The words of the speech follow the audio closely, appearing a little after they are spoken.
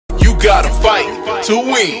gotta fight to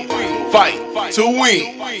win. Fight to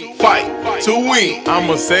win. Fight to win.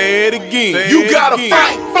 I'ma say it again. You gotta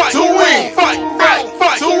fight to win.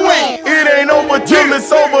 Fight to win. It ain't over till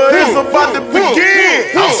it's over. It's about to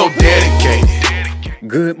begin. I'm so dedicated.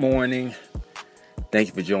 Good morning. Thank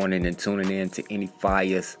you for joining and tuning in to Any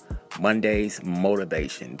Fire's Mondays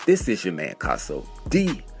Motivation. This is your man Casso,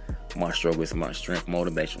 my struggle is my strength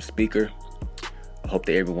motivational speaker. I hope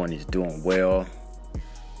that everyone is doing well.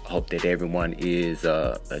 I hope that everyone is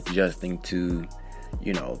adjusting to,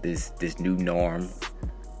 this new norm.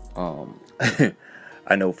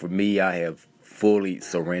 I know for me, I have fully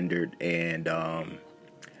surrendered, and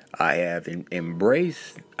I have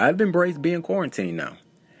embraced being quarantined now.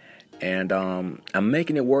 And I'm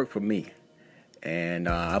making it work for me, and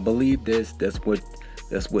I believe that's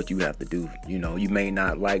what you have to do. You may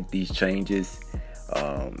not like these changes.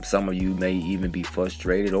 Some of you may even be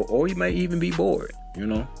frustrated, or you may even be bored.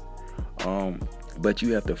 But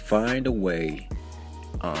you have to find a way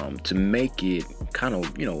to make it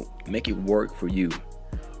make it work for you.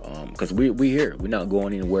 Because we're here. We're not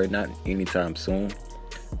going anywhere, not anytime soon.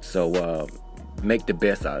 So make the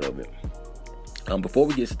best out of it. Before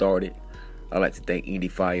we get started, I'd like to thank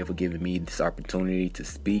Indie Fire for giving me this opportunity to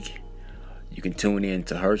speak. You can tune in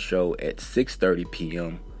to her show at 6:30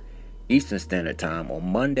 p.m. Eastern Standard Time on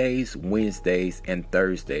Mondays, Wednesdays, and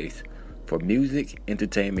Thursdays for music,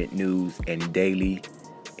 entertainment, news, and daily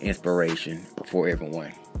inspiration for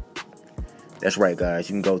everyone. That's right, guys.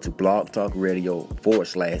 You can go to Blog Talk Radio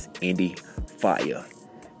 /Indie Fire.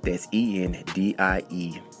 That's ENDIE.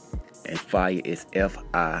 And Fire is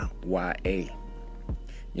FIYA.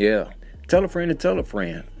 Yeah. Tell a friend to tell a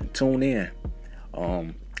friend. Tune in.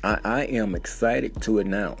 I am excited to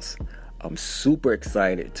announce. I'm super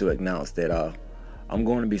excited to announce that I'm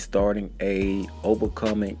going to be starting a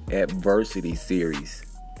Overcoming Adversity series.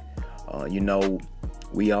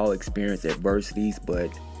 We all experience adversities, but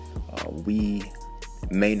we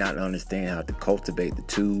may not understand how to cultivate the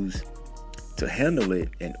tools to handle it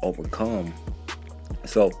and overcome.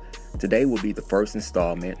 So today will be the first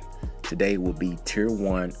installment. Today will be tier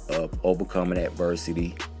 1 of Overcoming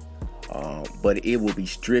Adversity, but it will be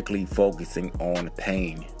strictly focusing on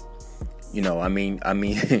pain.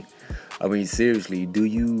 Seriously, do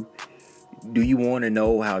you want to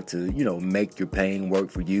know how to, make your pain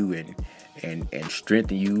work for you and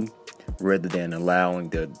strengthen you rather than allowing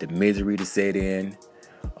the misery to set in?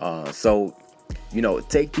 So,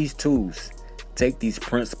 take these tools, take these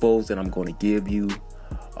principles that I'm going to give you,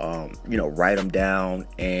 write them down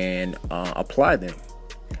and apply them,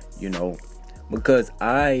 because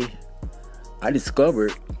I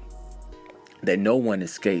discovered that no one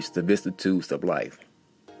escapes the vicissitudes of life.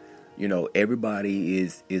 Everybody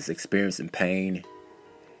is experiencing pain.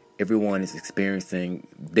 Everyone is experiencing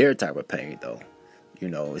their type of pain, though.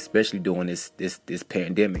 Especially during this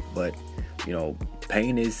pandemic. But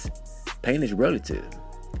pain is relative.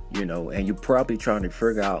 And you're probably trying to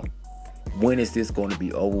figure out, when is this going to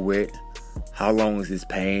be over with? How long is this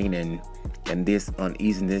pain and this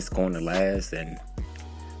uneasiness going to last? And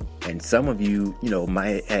some of you,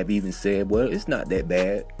 might have even said, well, it's not that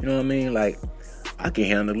bad. Like, I can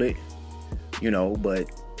handle it.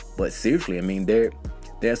 But seriously, there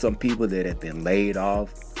are some people that have been laid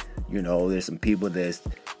off. There's some people that's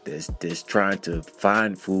trying to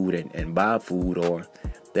find food and buy food, or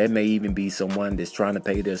there may even be someone that's trying to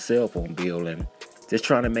pay their cell phone bill and just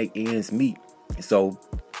trying to make ends meet. So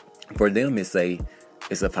for them, it's a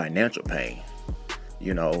financial pain,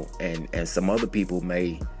 and some other people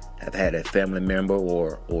may have had a family member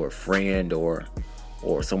or a friend or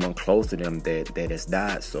someone close to them that has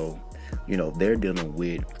died. So, they're dealing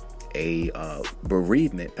with a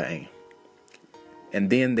bereavement pain. And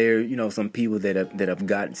then there, some people that have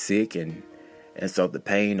gotten sick, and so the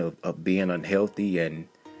pain of being unhealthy and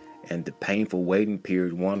the painful waiting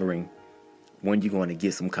period, wondering when you're going to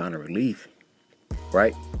get some kind of relief,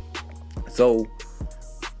 right? So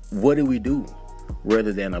what do we do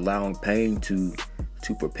rather than allowing pain to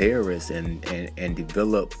prepare us and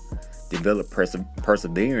develop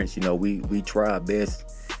perseverance? We try our best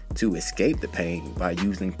to escape the pain by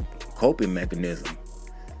using coping mechanism,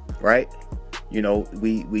 right?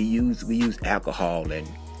 We use alcohol and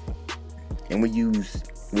we use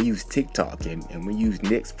TikTok and we use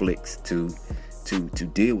Netflix to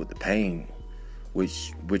deal with the pain,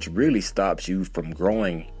 which really stops you from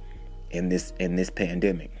growing in this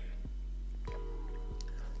pandemic.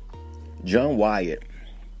 John Wyatt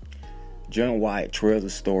tells a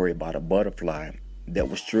story about a butterfly that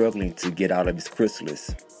was struggling to get out of its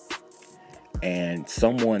chrysalis, and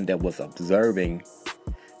someone that was observing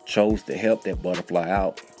chose to help that butterfly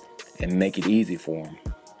out and make it easy for them.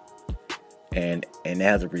 And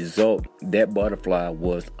as a result, that butterfly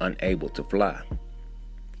was unable to fly.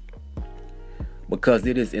 Because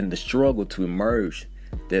it is in the struggle to emerge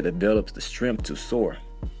that develops the strength to soar.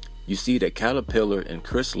 You see, the caterpillar and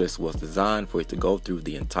chrysalis was designed for it to go through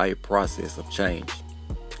the entire process of change.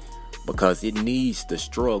 Because it needs the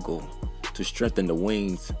struggle to strengthen the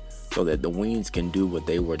wings so that the wings can do what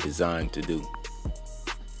they were designed to do.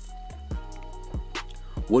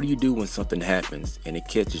 What do you do when something happens and it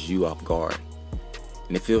catches you off guard?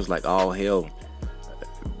 And it feels like all hell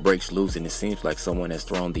breaks loose and it seems like someone has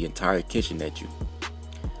thrown the entire kitchen at you.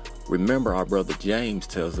 Remember, our brother James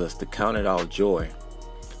tells us to count it all joy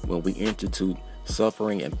when we enter into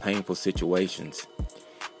suffering and painful situations.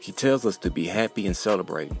 He tells us to be happy and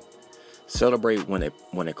celebrate. Celebrate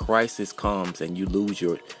when a crisis comes and you lose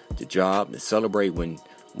the job, and celebrate when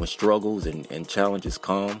struggles and challenges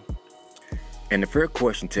come. And the fair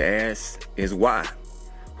question to ask is why?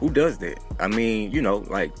 Who does that? I mean,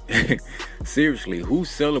 like, seriously, who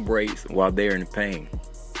celebrates while they're in pain?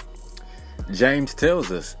 James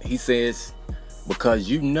tells us, he says, because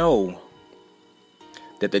you know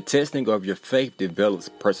that the testing of your faith develops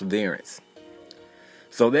perseverance.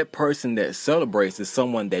 So that person that celebrates is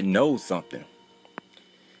someone that knows something.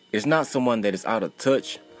 It's not someone that is out of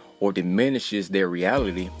touch or diminishes their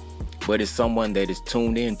reality, but it's someone that is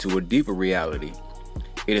tuned into a deeper reality.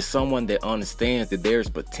 It is someone that understands that there's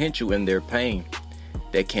potential in their pain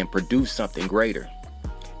that can produce something greater.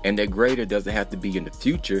 And that greater doesn't have to be in the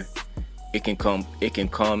future. It can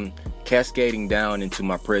come cascading down into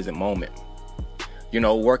my present moment.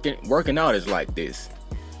 Working out is like this.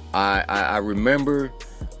 I remember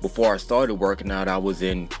before I started working out, I was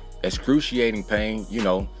in excruciating pain.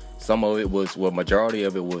 Some of it majority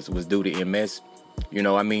of it was due to MS.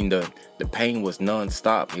 The pain was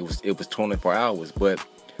non-stop. It was 24 hours. But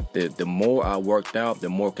the more I worked out, the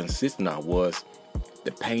more consistent I was,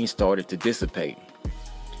 the pain started to dissipate.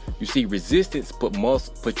 You see, resistance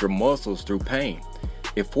put your muscles through pain.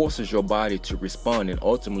 It forces your body to respond, and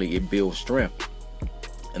ultimately it builds strength.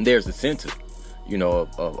 And there's the center,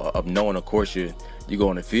 of knowing, of course, you're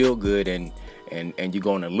going to feel good and you're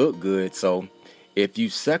going to look good. So if you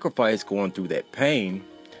sacrifice going through that pain,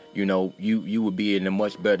 you would be in a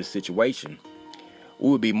much better situation. We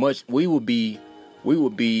would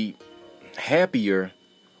be happier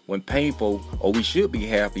when painful, or we should be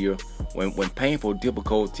happier when painful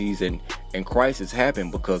difficulties and crises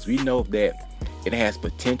happen, because we know that it has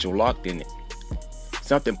potential locked in it.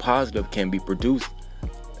 Something positive can be produced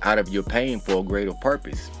out of your pain for a greater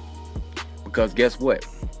purpose. Because guess what?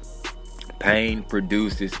 Pain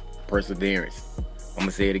produces perseverance. I'm going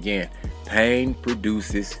to say it again. Pain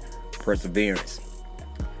produces perseverance.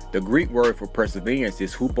 The Greek word for perseverance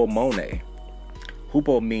is hupomone.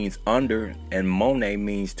 Hupo means under and mone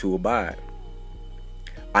means to abide.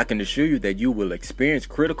 I can assure you that you will experience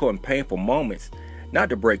critical and painful moments, not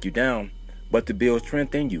to break you down, but to build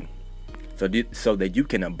strength in you, so that you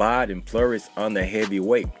can abide and flourish under heavy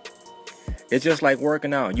weight. It's just like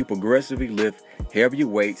working out. You progressively lift heavier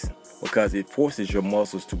weights because it forces your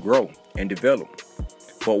muscles to grow and develop.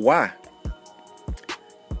 But why?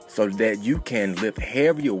 So that you can lift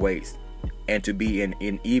heavier weights and to be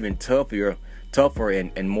in even tougher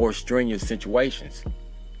and more strenuous situations.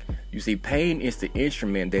 You see, pain is the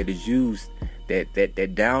instrument that is used that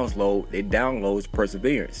downloads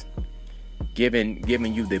perseverance, giving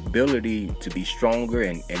you the ability to be stronger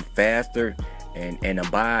and faster and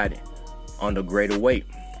abide under greater weight.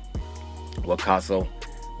 Well, Caso,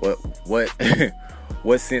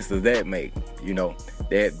 what sense does that make?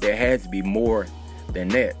 There has to be more than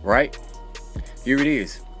that, right? Here it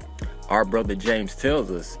is. Our brother James tells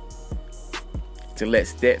us to let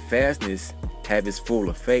steadfastness have its full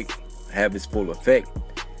effect,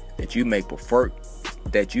 that you may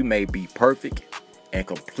be perfect and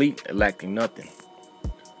complete, lacking nothing.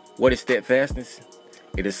 What is steadfastness?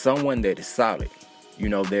 It is someone that is solid.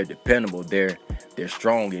 They're dependable. They're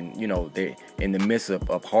strong, and they're in the midst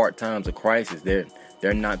of hard times of crisis.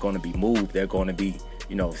 They're not going to be moved. They're going to be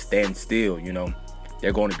stand still.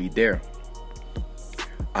 They're going to be there.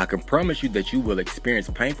 I can promise you that you will experience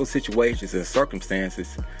painful situations and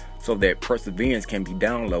circumstances so that perseverance can be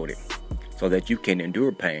downloaded, so that you can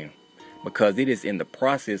endure pain, because it is in the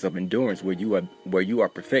process of endurance where you are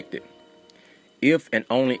perfected. If and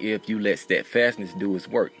only if you let steadfastness do its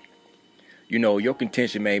work. Your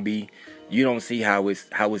contention may be you don't see how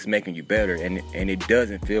it's making you better, and it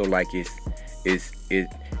doesn't feel like it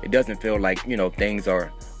doesn't feel like things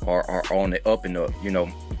are on the up and up.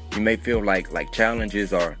 You may feel like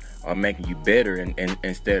challenges are making you better and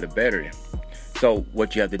instead of better. So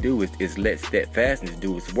what you have to do is let steadfastness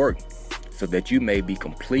do its work, so that you may be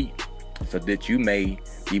complete, so that you may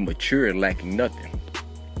be mature, lacking nothing.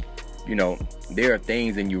 You know, there are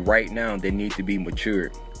things in you right now that need to be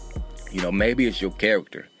matured. You know, maybe it's your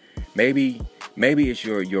character. Maybe it's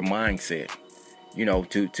your mindset. You know,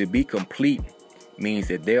 to be complete means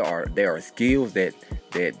that there are skills that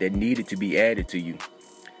needed to be added to you.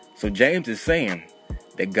 So James is saying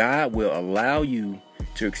that God will allow you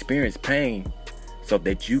to experience pain so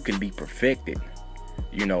that you can be perfected,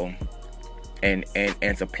 you know, and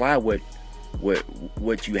supply what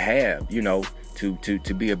you have, you know,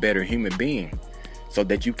 to be a better human being, so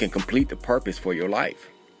that you can complete the purpose for your life,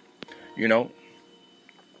 you know.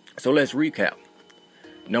 So let's recap.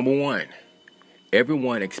 Number one,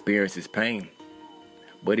 everyone experiences pain,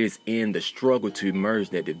 but it's in the struggle to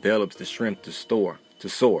emerge that develops the strength to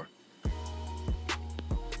soar.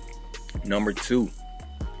 Number two,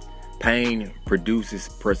 pain produces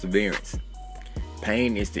perseverance.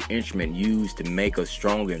 Pain is the instrument used to make us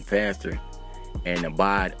stronger and faster and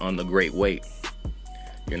abide under great weight.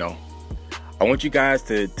 You know, I want you guys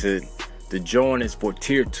to join us for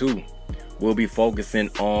tier 2. We'll be focusing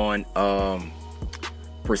on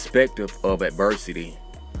perspective of adversity.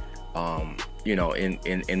 You know, in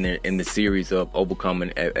the series of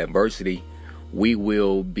overcoming adversity, we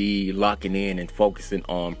will be locking in and focusing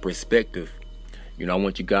on perspective. You know, I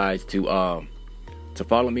want you guys to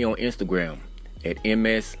follow me on Instagram at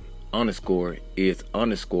ms_is_ms.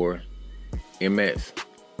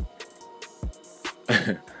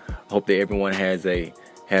 Hope that everyone has a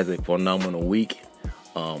phenomenal week.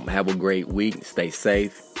 Have a great week. Stay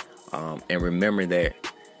safe. And remember that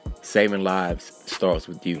saving lives starts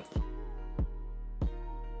with you.